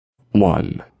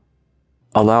1.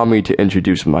 Allow me to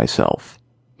introduce myself.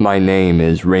 My name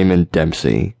is Raymond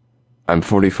Dempsey. I'm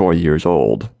 44 years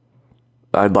old.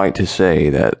 I'd like to say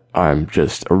that I'm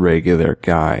just a regular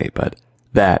guy, but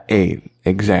that ain't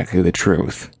exactly the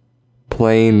truth.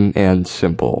 Plain and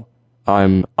simple,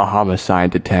 I'm a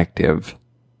homicide detective.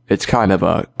 It's kind of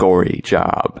a gory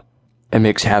job. It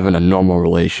makes having a normal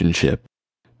relationship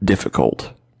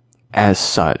difficult. As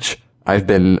such, I've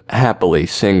been happily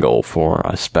single for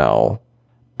a spell.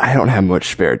 I don't have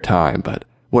much spare time, but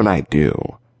when I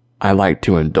do, I like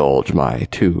to indulge my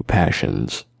two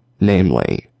passions,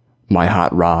 namely, my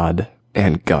hot rod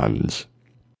and guns.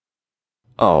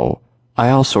 Oh, I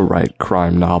also write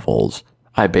crime novels.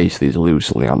 I base these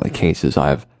loosely on the cases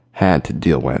I've had to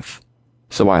deal with,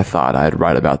 so I thought I'd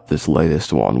write about this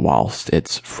latest one whilst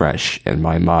it's fresh in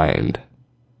my mind.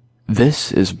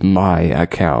 This is my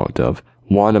account of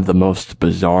one of the most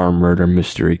bizarre murder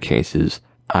mystery cases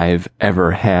I've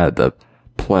ever had the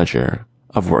pleasure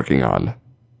of working on.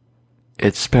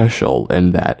 It's special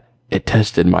in that it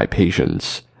tested my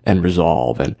patience and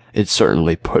resolve, and it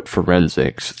certainly put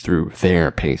forensics through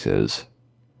their paces.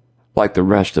 Like the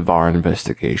rest of our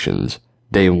investigations,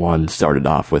 day one started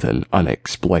off with an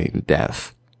unexplained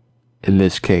death. In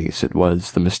this case, it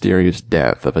was the mysterious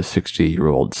death of a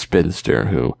 60-year-old spinster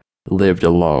who lived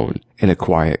alone in a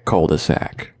quiet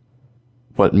cul-de-sac.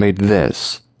 What made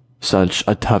this such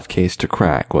a tough case to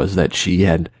crack was that she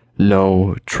had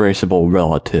no traceable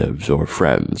relatives or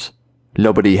friends.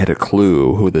 Nobody had a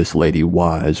clue who this lady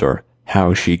was or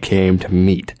how she came to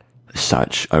meet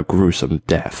such a gruesome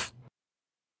death.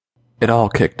 It all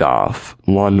kicked off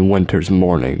one winter's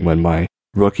morning when my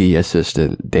rookie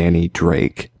assistant Danny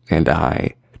Drake and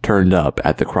I turned up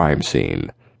at the crime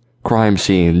scene. Crime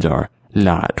scenes are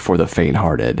not for the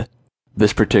faint-hearted.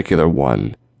 This particular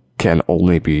one can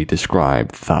only be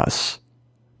described thus: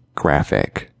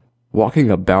 graphic.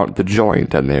 Walking about the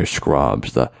joint in their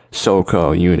scrubs, the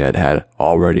SoCo unit had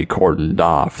already cordoned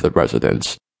off the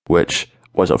residence, which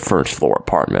was a first-floor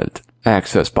apartment,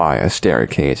 accessed by a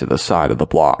staircase at the side of the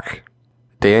block.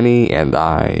 Danny and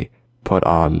I put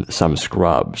on some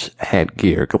scrubs,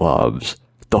 headgear, gloves,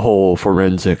 the whole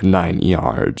forensic 9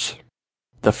 yards.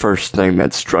 The first thing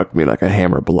that struck me like a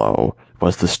hammer blow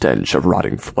was the stench of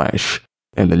rotting flesh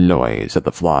and the noise of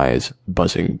the flies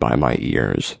buzzing by my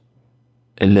ears.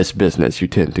 In this business, you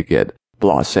tend to get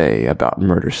blasé about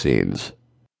murder scenes.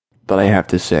 But I have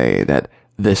to say that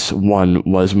this one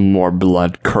was more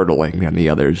blood-curdling than the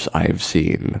others I've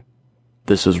seen.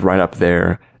 This was right up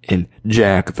there in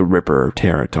Jack the Ripper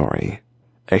territory.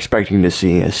 Expecting to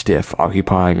see a stiff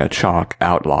occupying a chalk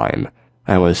outline,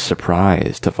 I was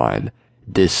surprised to find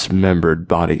dismembered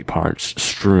body parts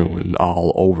strewn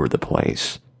all over the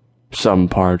place. Some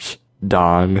parts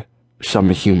dog,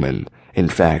 some human. In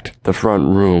fact, the front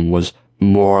room was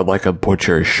more like a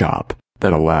butcher's shop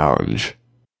than a lounge.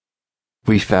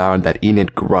 We found that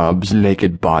Enid Grubb's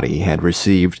naked body had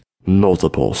received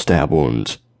multiple stab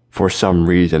wounds. For some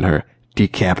reason, her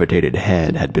decapitated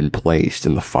head had been placed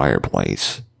in the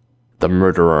fireplace. The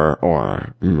murderer,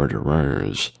 or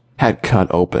murderers, had cut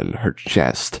open her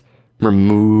chest,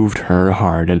 removed her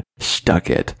heart, and stuck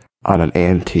it on an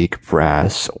antique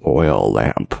brass oil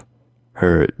lamp.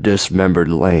 Her dismembered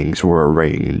legs were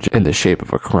arranged in the shape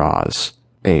of a cross.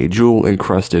 A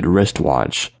jewel-encrusted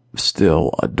wristwatch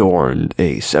still adorned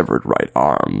a severed right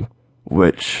arm,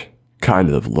 which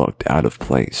kind of looked out of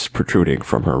place protruding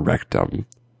from her rectum.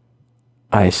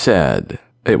 I said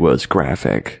it was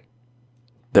graphic.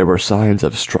 There were signs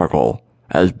of struggle,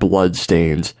 as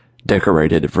bloodstains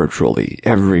decorated virtually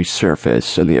every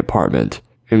surface in the apartment,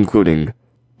 including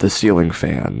the ceiling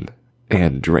fan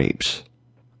and drapes.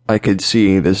 I could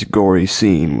see this gory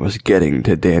scene was getting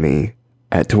to Danny.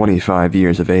 At 25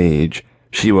 years of age,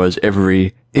 she was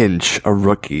every inch a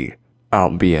rookie,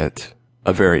 albeit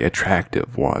a very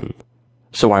attractive one.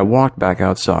 So I walked back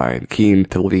outside, keen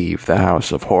to leave the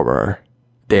house of horror.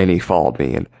 Danny followed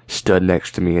me and stood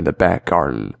next to me in the back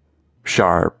garden,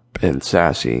 sharp and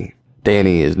sassy.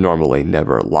 Danny is normally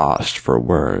never lost for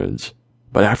words,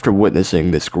 but after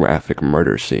witnessing this graphic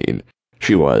murder scene,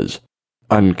 she was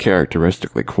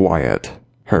uncharacteristically quiet.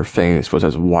 Her face was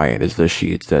as white as the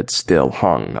sheets that still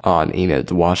hung on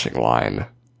Enid's washing line.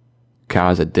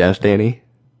 "Cause of death, Danny?"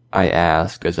 I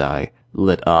asked as I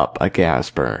lit up a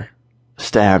Gasper.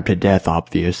 "Stabbed to death,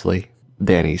 obviously,"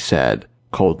 Danny said,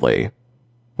 coldly.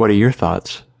 "What are your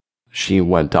thoughts?" She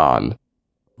went on.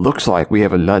 "Looks like we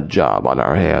have a nut job on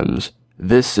our hands.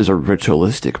 This is a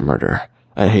ritualistic murder.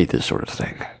 I hate this sort of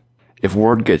thing. If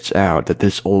word gets out that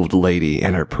this old lady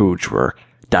and her pooch were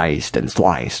diced and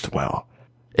sliced, well,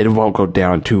 it won't go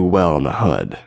down too well in the hood.